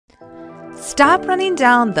Stop running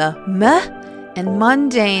down the meh and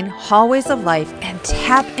mundane hallways of life and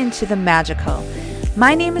tap into the magical.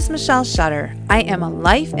 My name is Michelle Shutter. I am a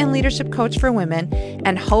life and leadership coach for women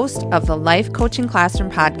and host of the Life Coaching Classroom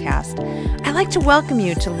podcast. I'd like to welcome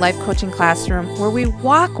you to Life Coaching Classroom, where we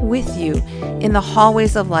walk with you in the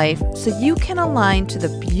hallways of life so you can align to the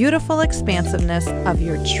beautiful expansiveness of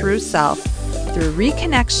your true self through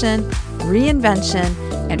reconnection, reinvention,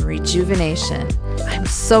 and rejuvenation. I'm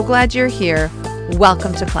so glad you're here.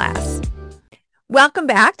 Welcome to class. Welcome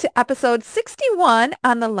back to episode 61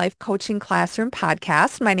 on the Life Coaching Classroom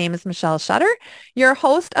podcast. My name is Michelle Shutter, your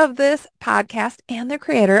host of this podcast and the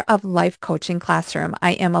creator of Life Coaching Classroom.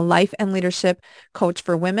 I am a life and leadership coach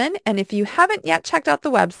for women. And if you haven't yet checked out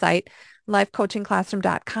the website,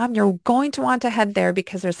 lifecoachingclassroom.com, you're going to want to head there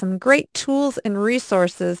because there's some great tools and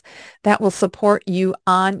resources that will support you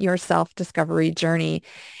on your self-discovery journey.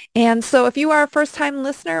 And so if you are a first-time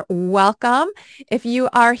listener, welcome. If you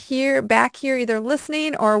are back here, either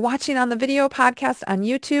listening or watching on the video podcast on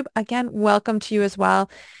YouTube, again, welcome to you as well.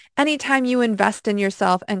 Anytime you invest in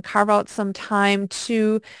yourself and carve out some time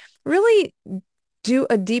to really do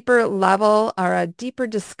a deeper level or a deeper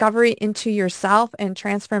discovery into yourself and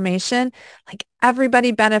transformation, like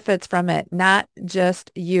everybody benefits from it, not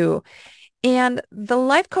just you. And the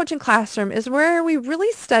Life Coaching Classroom is where we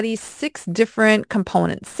really study 6 different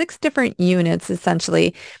components, 6 different units,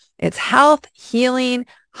 essentially. It's health, healing,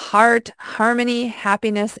 heart, harmony,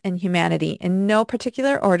 happiness, and humanity in no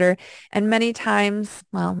particular order. And many times,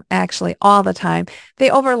 well, actually all the time, they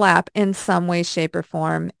overlap in some way, shape, or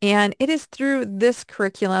form. And it is through this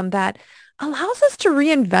curriculum that allows us to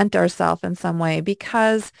reinvent ourselves in some way,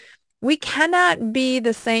 because we cannot be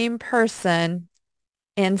the same person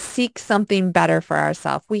and seek something better for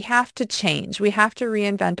ourselves. We have to change. We have to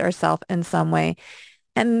reinvent ourselves in some way.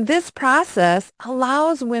 And this process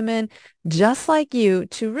allows women just like you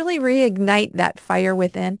to really reignite that fire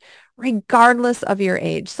within, regardless of your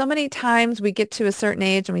age. So many times we get to a certain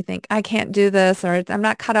age and we think, I can't do this, or I'm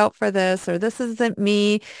not cut out for this, or this isn't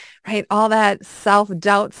me, right? All that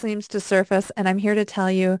self-doubt seems to surface. And I'm here to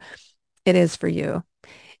tell you, it is for you.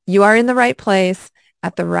 You are in the right place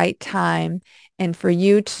at the right time. And for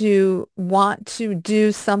you to want to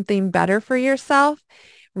do something better for yourself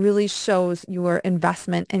really shows your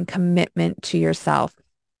investment and commitment to yourself.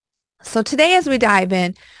 So today, as we dive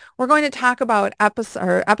in, we're going to talk about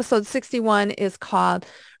episode 61 is called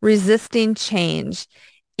Resisting Change.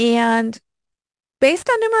 And based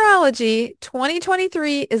on numerology,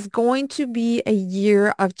 2023 is going to be a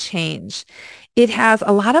year of change. It has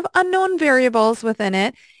a lot of unknown variables within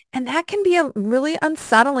it, and that can be really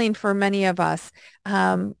unsettling for many of us.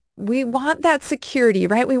 We want that security,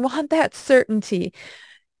 right? We want that certainty.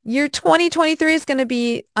 Year 2023 is going to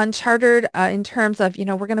be uncharted in terms of,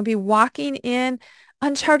 we're going to be walking in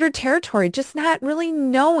uncharted territory, just not really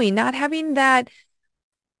knowing, not having that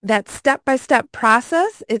step-by-step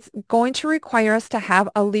process. It's going to require us to have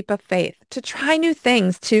a leap of faith, to try new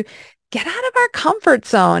things, to get out of our comfort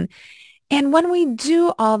zone. And when we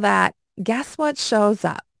do all that, guess what shows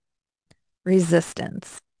up?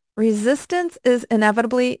 Resistance. Resistance is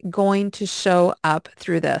inevitably going to show up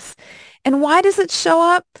through this. And why does it show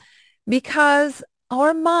up? Because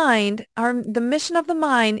our mind, the mission of the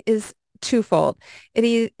mind is twofold.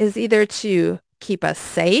 It is either to keep us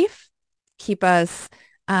safe, keep us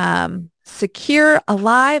secure,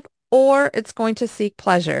 alive, or it's going to seek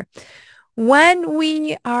pleasure. When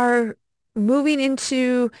we are moving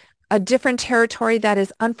into a different territory that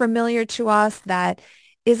is unfamiliar to us, that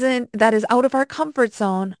is out of our comfort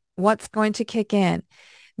zone, what's going to kick in?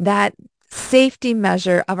 That safety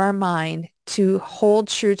measure of our mind to hold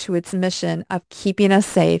true to its mission of keeping us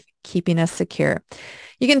safe, keeping us secure.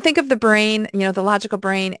 You can think of the brain, the logical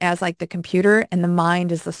brain, as like the computer, and the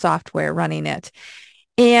mind is the software running it.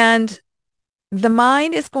 And the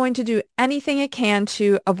mind is going to do anything it can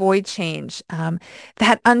to avoid change.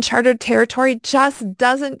 That uncharted territory just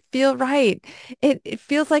doesn't feel right. It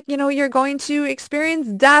feels like, you're going to experience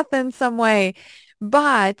death in some way.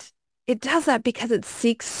 But it does that because it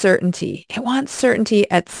seeks certainty. It wants certainty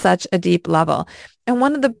at such a deep level. And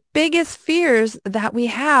one of the biggest fears that we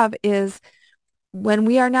have is when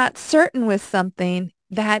we are not certain with something,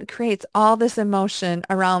 that creates all this emotion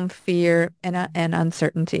around fear and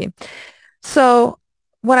uncertainty. So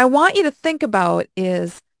what I want you to think about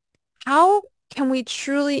is, how can we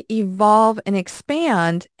truly evolve and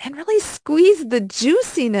expand and really squeeze the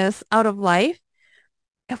juiciness out of life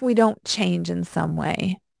if we don't change in some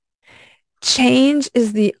way? Change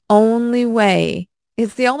is the only way.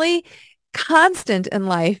 It's the only constant in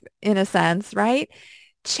life, in a sense, right?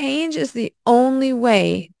 Change is the only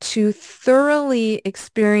way to thoroughly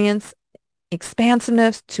experience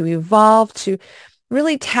expansiveness, to evolve, to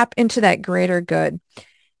really tap into that greater good.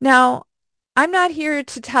 Now, I'm not here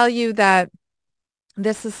to tell you that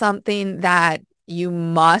this is something that you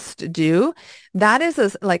must do. That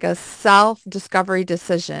is like a self-discovery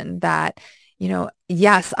decision that,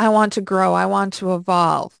 yes, I want to grow. I want to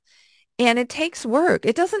evolve. And it takes work.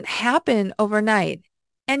 It doesn't happen overnight.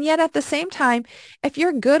 And yet at the same time, if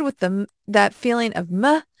you're good with that feeling of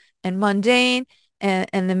meh and mundane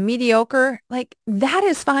and the mediocre, like that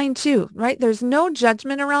is fine too, right? There's no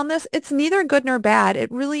judgment around this. It's neither good nor bad.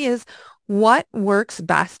 It really is what works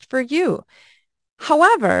best for you.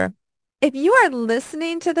 However, if you are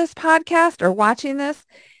listening to this podcast or watching this,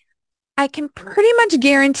 I can pretty much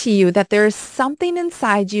guarantee you that there is something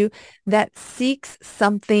inside you that seeks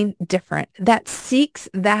something different, that seeks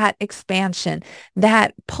that expansion,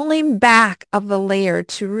 that pulling back of the layer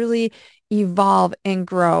to really evolve and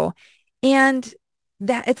grow. And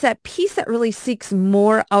that it's that piece that really seeks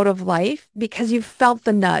more out of life because you felt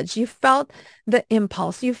the nudge, you felt the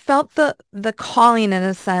impulse, you felt the calling in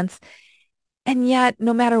a sense. And yet,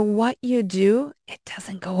 no matter what you do, it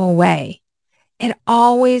doesn't go away. It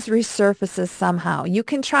always resurfaces somehow. You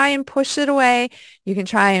can try and push it away. You can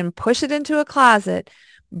try and push it into a closet,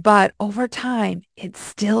 but over time, it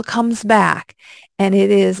still comes back and it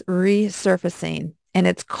is resurfacing and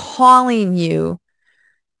it's calling you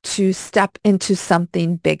to step into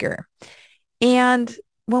something bigger. And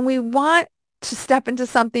when we want to step into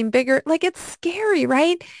something bigger, like it's scary,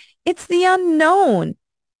 right? It's the unknown.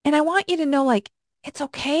 And I want you to know, like, it's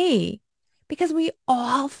okay because we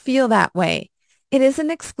all feel that way. It isn't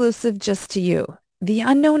exclusive just to you. The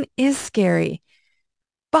unknown is scary.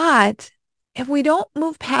 But if we don't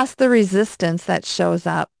move past the resistance that shows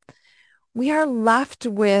up, we are left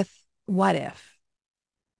with what if?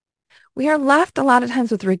 We are left a lot of times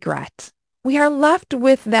with regret. We are left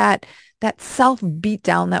with that self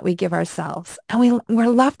beatdown that we give ourselves. And we're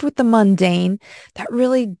left with the mundane that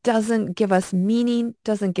really doesn't give us meaning,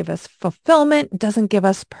 doesn't give us fulfillment, doesn't give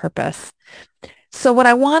us purpose. So what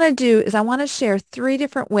I want to do is I want to share 3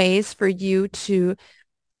 different ways for you to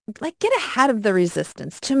like get ahead of the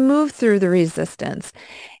resistance, to move through the resistance.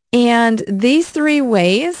 And these 3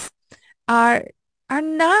 ways are are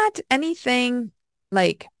not anything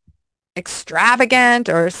like extravagant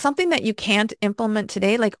or something that you can't implement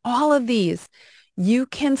today. Like all of these, you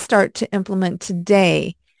can start to implement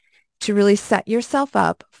today to really set yourself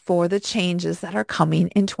up for the changes that are coming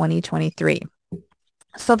in 2023.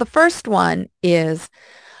 So the first one is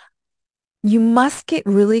you must get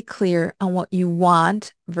really clear on what you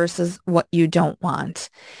want versus what you don't want.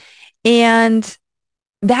 And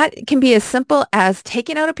that can be as simple as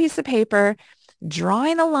taking out a piece of paper,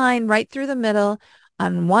 drawing a line right through the middle,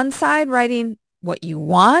 on one side writing what you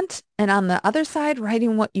want, and on the other side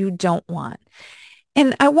writing what you don't want.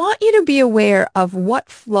 And I want you to be aware of what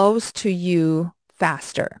flows to you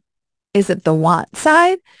faster. Is it the want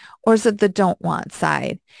side or is it the don't want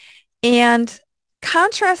side? And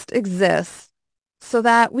contrast exists so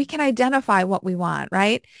that we can identify what we want,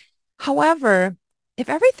 right? However, if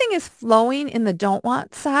everything is flowing in the don't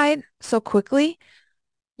want side so quickly,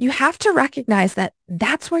 you have to recognize that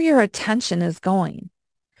that's where your attention is going.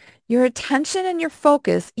 Your attention and your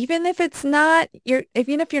focus, even if it's not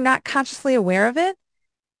even if you're not consciously aware of it,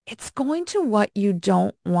 it's going to what you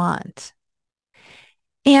don't want.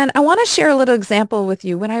 And I want to share a little example with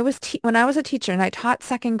you. When I was a teacher and I taught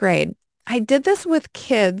second grade, I did this with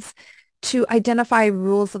kids to identify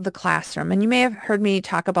rules of the classroom. And you may have heard me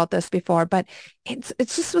talk about this before, but it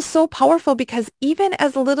just was so powerful because even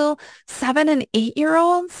as little 7 and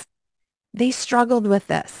 8-year-olds, they struggled with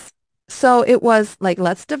this. So it was like,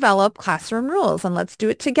 let's develop classroom rules and let's do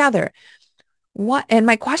it together. And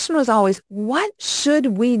my question was always, what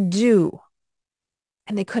should we do?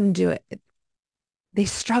 And they couldn't do it. They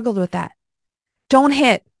struggled with that. Don't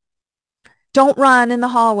hit. Don't run in the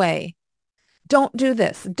hallway. Don't do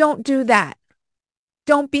this. Don't do that.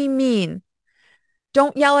 Don't be mean.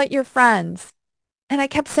 Don't yell at your friends. And I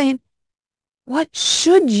kept saying, what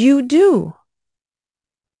should you do?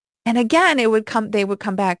 And again, they would come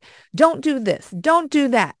back. Don't do this. Don't do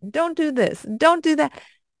that. Don't do this. Don't do that.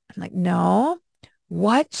 I'm like, no,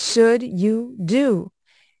 what should you do?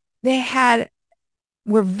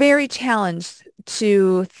 Were very challenged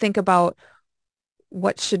to think about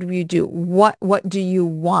what should we do? What do you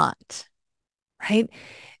want? Right?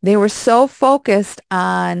 They were so focused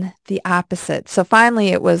on the opposite. So finally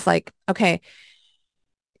it was like, okay,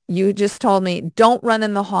 you just told me don't run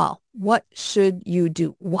in the hall. What should you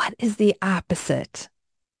do? What is the opposite?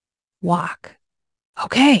 Walk.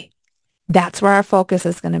 Okay, that's where our focus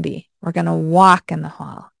is going to be. We're going to walk in the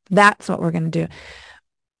hall. That's what we're going to do.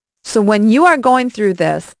 So when you are going through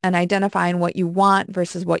this and identifying what you want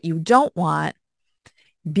versus what you don't want,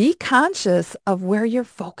 be conscious of where your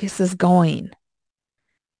focus is going.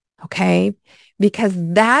 Okay? Because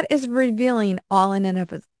that is revealing all in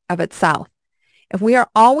and of itself. If we are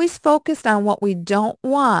always focused on what we don't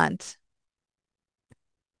want,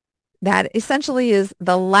 that essentially is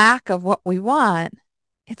the lack of what we want.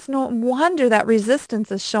 It's no wonder that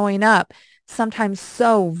resistance is showing up sometimes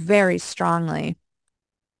so very strongly.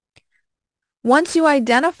 Once you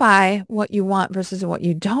identify what you want versus what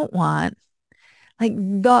you don't want, like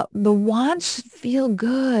the wants should feel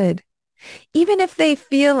good, even if they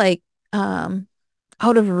feel like um,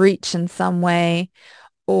 out of reach in some way,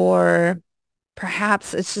 or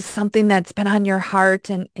perhaps it's just something that's been on your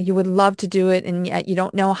heart and you would love to do it and yet you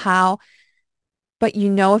don't know how, but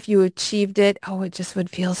you know if you achieved it, oh, it just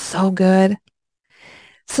would feel so good.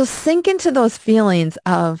 So sink into those feelings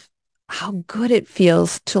of how good it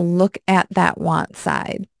feels to look at that want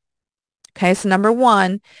side. Okay, so number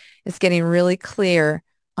one is getting really clear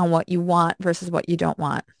on what you want versus what you don't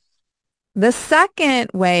want. The second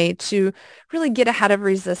way to really get ahead of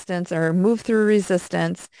resistance or move through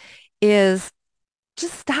resistance is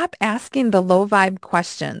just stop asking the low vibe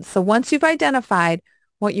questions. So once you've identified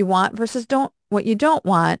what you want versus what you don't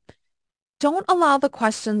want, don't allow the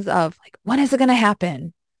questions of like, when is it going to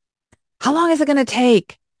happen? How long is it going to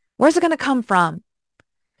take? Where's it going to come from?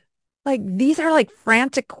 Like these are like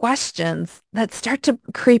frantic questions that start to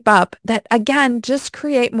creep up that again just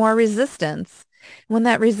create more resistance. When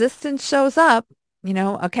that resistance shows up,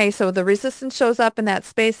 okay, so the resistance shows up in that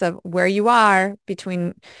space of where you are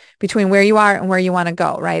between where you are and where you want to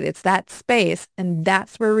go, right? It's that space, and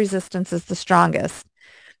that's where resistance is the strongest.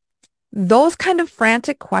 Those kind of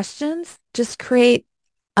frantic questions just create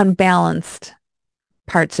unbalanced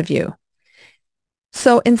parts of you.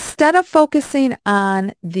 So instead of focusing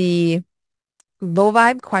on the low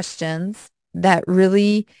vibe questions that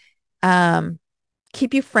really um,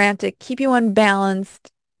 keep you frantic, keep you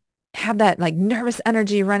unbalanced, have that like nervous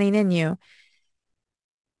energy running in you,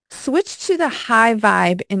 switch to the high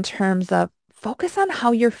vibe in terms of focus on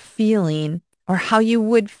how you're feeling or how you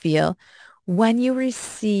would feel when you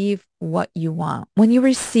receive what you want, when you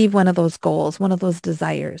receive one of those goals, one of those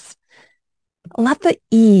desires. Let the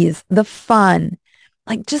ease, the fun,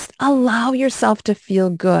 like just allow yourself to feel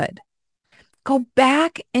good. Go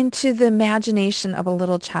back into the imagination of a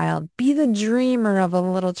little child. Be the dreamer of a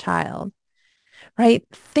little child, right?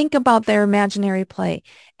 Think about their imaginary play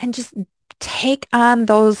and just take on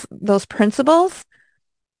those principles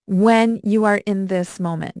when you are in this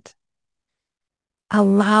moment.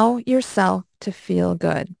 Allow yourself to feel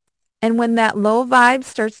good. And when that low vibe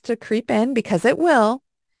starts to creep in, because it will,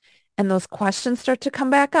 and those questions start to come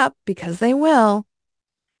back up, because they will,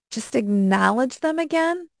 just acknowledge them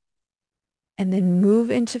again and then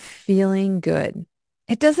move into feeling good.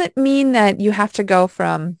 It doesn't mean that you have to go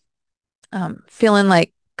from feeling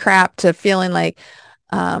like crap to feeling like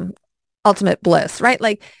um, ultimate bliss, right?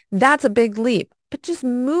 Like that's a big leap, but just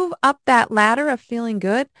move up that ladder of feeling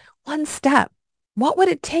good one step. What would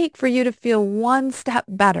it take for you to feel one step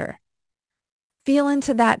better? Feel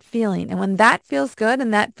into that feeling. And when that feels good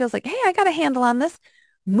and that feels like, hey, I got a handle on this,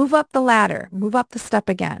 move up the ladder, move up the step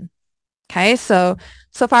again. Okay, so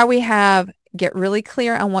far we have get really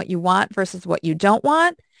clear on what you want versus what you don't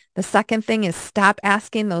want. The second thing is stop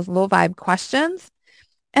asking those low vibe questions.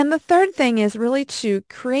 And the third thing is really to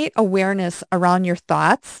create awareness around your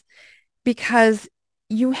thoughts because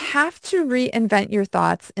you have to reinvent your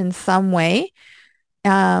thoughts in some way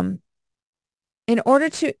um, in order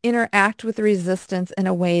to interact with resistance in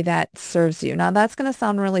a way that serves you. Now that's going to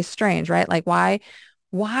sound really strange, right? Like why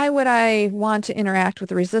would I want to interact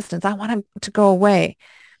with resistance? I want to go away.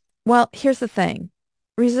 Well, here's the thing.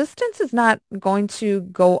 Resistance is not going to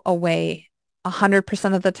go away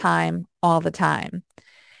 100% of the time, all the time.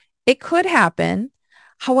 It could happen.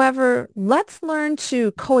 However, let's learn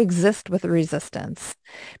to coexist with resistance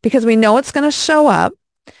because we know it's going to show up.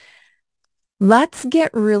 Let's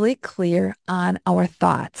get really clear on our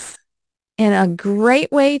thoughts. And a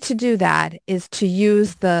great way to do that is to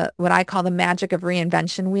use what I call the magic of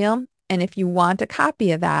reinvention wheel. And if you want a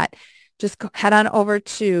copy of that, just head on over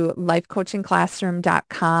to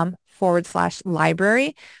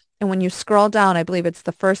lifecoachingclassroom.com/library. And when you scroll down, I believe it's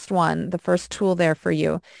the first one, the first tool there for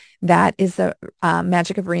you. That is the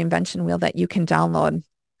magic of reinvention wheel that you can download.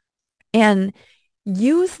 And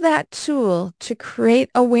Use that tool to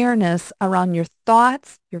create awareness around your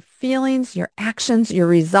thoughts, your feelings, your actions, your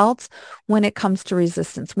results when it comes to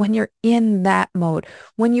resistance, when you're in that mode,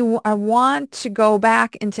 when you want to go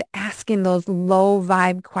back into asking those low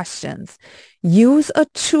vibe questions. Use a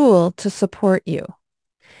tool to support you.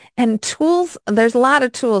 And tools, there's a lot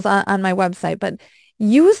of tools on my website, but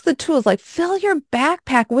use the tools, like fill your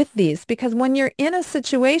backpack with these, because when you're in a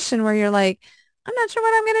situation where you're like, I'm not sure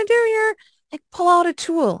what I'm going to do here, like pull out a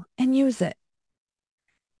tool and use it.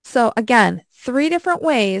 So again, 3 different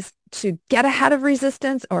ways to get ahead of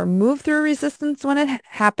resistance or move through resistance when it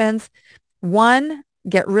happens. 1,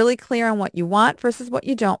 get really clear on what you want versus what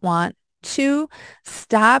you don't want. 2,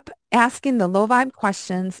 stop asking the low vibe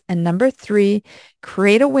questions. And number 3,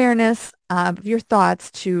 create awareness of your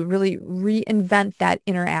thoughts to really reinvent that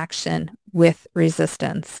interaction with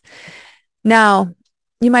resistance. Now,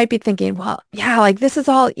 you might be thinking, well, yeah, like this is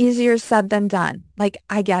all easier said than done. Like,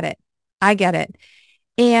 I get it. I get it.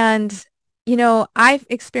 And, I've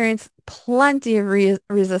experienced plenty of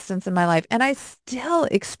resistance in my life, and I still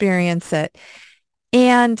experience it.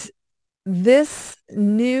 And this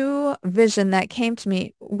new vision that came to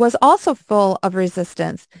me was also full of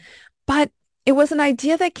resistance, but it was an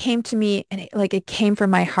idea that came to me, and it came from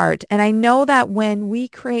my heart. And I know that when we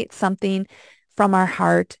create something from our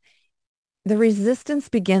heart, the resistance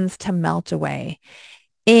begins to melt away.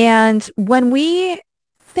 And when we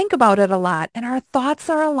think about it a lot and our thoughts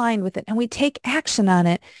are aligned with it and we take action on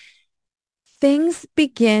it, things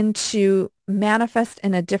begin to manifest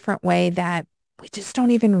in a different way that we just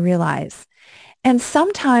don't even realize. And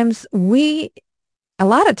sometimes a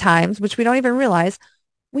lot of times, which we don't even realize,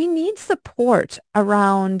 we need support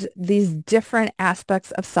around these different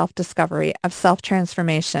aspects of self-discovery, of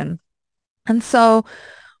self-transformation. And so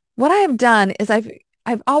what I have done is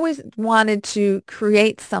I've always wanted to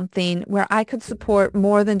create something where I could support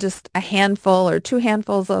more than just a handful or 2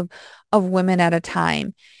 handfuls of women at a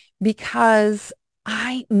time, because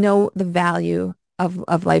I know the value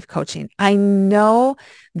of life coaching. I know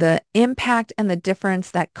the impact and the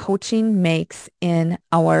difference that coaching makes in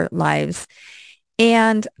our lives.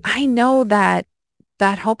 And I know that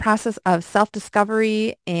that whole process of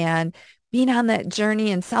self-discovery and being on that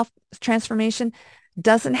journey and self-transformation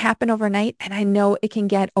doesn't happen overnight. And I know it can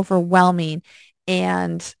get overwhelming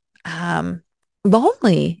and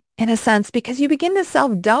lonely in a sense, because you begin to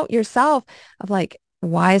self-doubt yourself of like,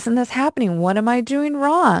 why isn't this happening? What am I doing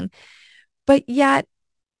wrong? But yet,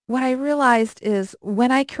 what I realized is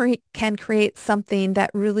when I can create something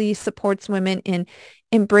that really supports women in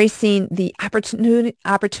embracing the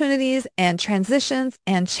opportunities and transitions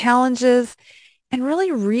and challenges and really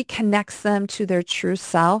reconnects them to their true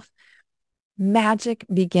self, magic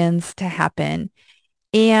begins to happen.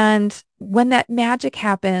 And when that magic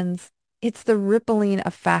happens, it's the rippling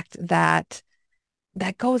effect that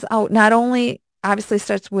goes out, not only obviously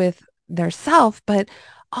starts with their self, but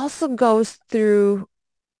also goes through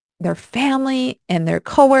their family and their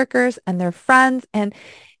coworkers and their friends. And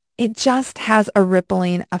it just has a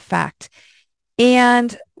rippling effect.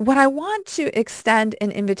 And what I want to extend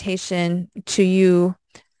an invitation to you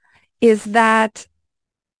is that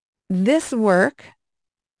this work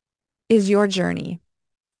is your journey,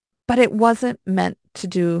 but it wasn't meant to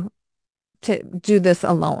do this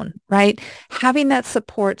alone, right? Having that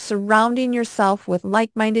support, surrounding yourself with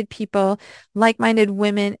like-minded people, like-minded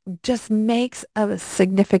women just makes a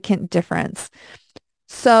significant difference.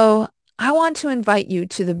 So I want to invite you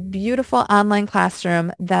to the beautiful online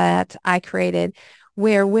classroom that I created,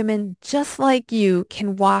 where women just like you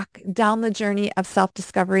can walk down the journey of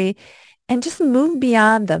self-discovery and just move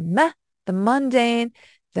beyond the meh, the mundane,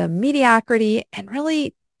 the mediocrity, and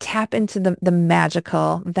really tap into the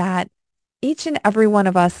magical that each and every one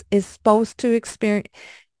of us is supposed to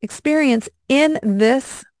experience in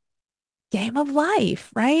this game of life,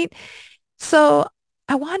 right? So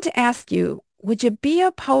I want to ask you, would you be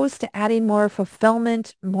opposed to adding more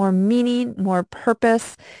fulfillment, more meaning, more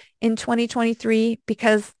purpose in 2023?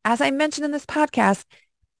 Because as I mentioned in this podcast,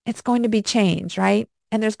 it's going to be change, right?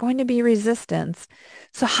 And there's going to be resistance.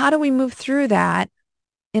 So how do we move through that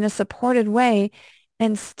in a supported way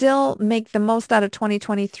and still make the most out of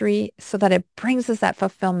 2023 so that it brings us that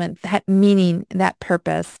fulfillment, that meaning, that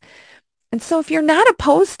purpose? And so if you're not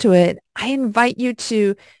opposed to it, I invite you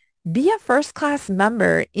to be a first-class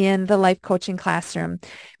member in the life coaching classroom,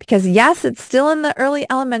 because yes, it's still in the early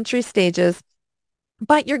elementary stages,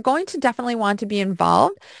 but you're going to definitely want to be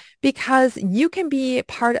involved, because you can be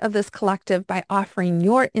part of this collective by offering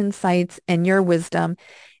your insights and your wisdom.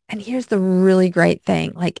 And here's the really great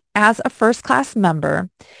thing, like as a first-class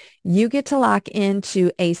member, you get to lock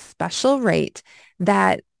into a special rate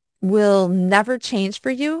that will never change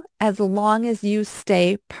for you as long as you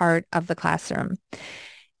stay part of the classroom.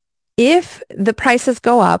 If the prices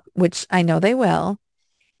go up, which I know they will,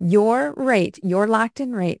 your rate, your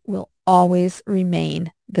locked-in rate will always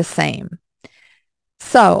remain the same.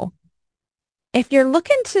 So if you're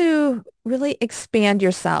looking to really expand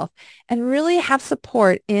yourself and really have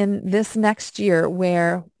support in this next year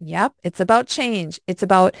where, yep, it's about change. It's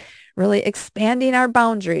about really expanding our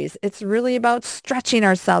boundaries. It's really about stretching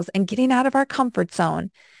ourselves and getting out of our comfort zone.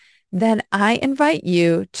 Then I invite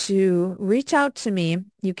you to reach out to me.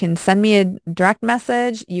 You can send me a direct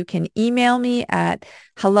message. You can email me at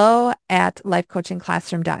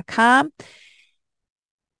hello@lifecoachingclassroom.com,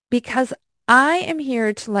 because I am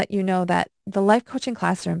here to let you know that the Life Coaching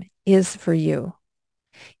Classroom is for you.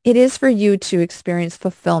 It is for you to experience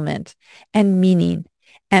fulfillment and meaning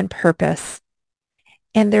and purpose.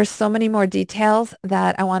 And there's so many more details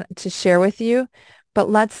that I want to share with you, but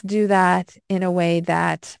let's do that in a way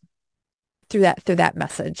that through that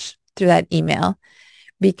message, through that email,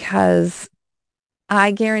 because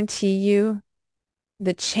I guarantee you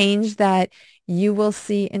the change that you will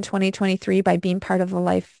see in 2023 by being part of the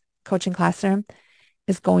Life Coaching Classroom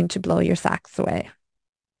is going to blow your socks away.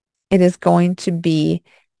 It is going to be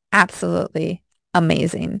absolutely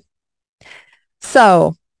amazing.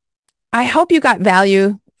 So I hope you got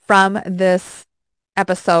value from this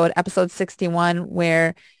episode 61,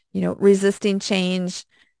 where, resisting change,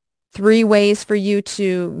 3 ways for you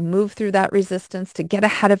to move through that resistance, to get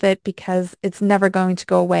ahead of it, because it's never going to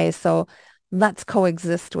go away. So let's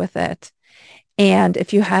coexist with it. And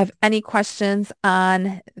if you have any questions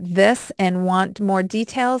on this and want more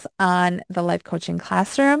details on the Life Coaching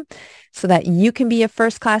Classroom so that you can be a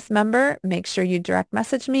first class member, make sure you direct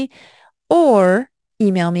message me or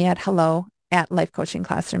email me at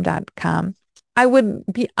hello@lifecoachingclassroom.com. I would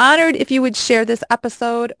be honored if you would share this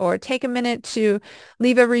episode or take a minute to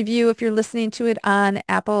leave a review if you're listening to it on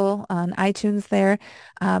Apple, on iTunes there.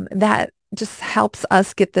 That just helps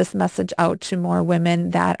us get this message out to more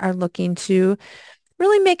women that are looking to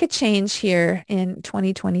really make a change here in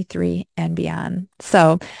 2023 and beyond.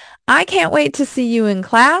 So I can't wait to see you in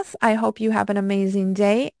class. I hope you have an amazing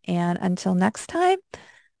day. And until next time,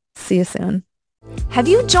 see you soon. Have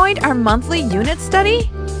you joined our monthly unit study?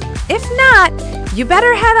 If not, you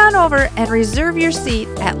better head on over and reserve your seat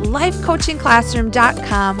at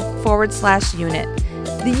lifecoachingclassroom.com/unit.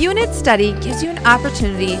 The unit study gives you an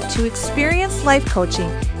opportunity to experience life coaching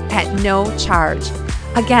at no charge.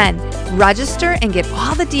 Again, register and get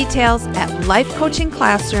all the details at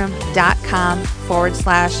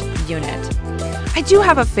lifecoachingclassroom.com/unit. I do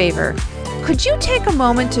have a favor. Could you take a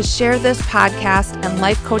moment to share this podcast and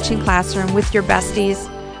Life Coaching Classroom with your besties?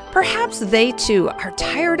 Perhaps they too are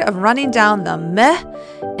tired of running down the meh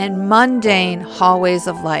and mundane hallways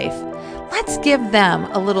of life. Let's give them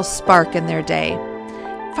a little spark in their day.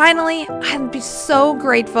 Finally, I'd be so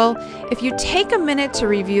grateful if you take a minute to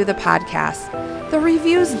review the podcast. The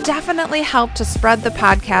reviews definitely help to spread the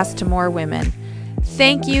podcast to more women.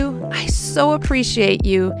 Thank you. I so appreciate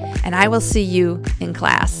you, and I will see you in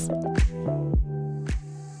class.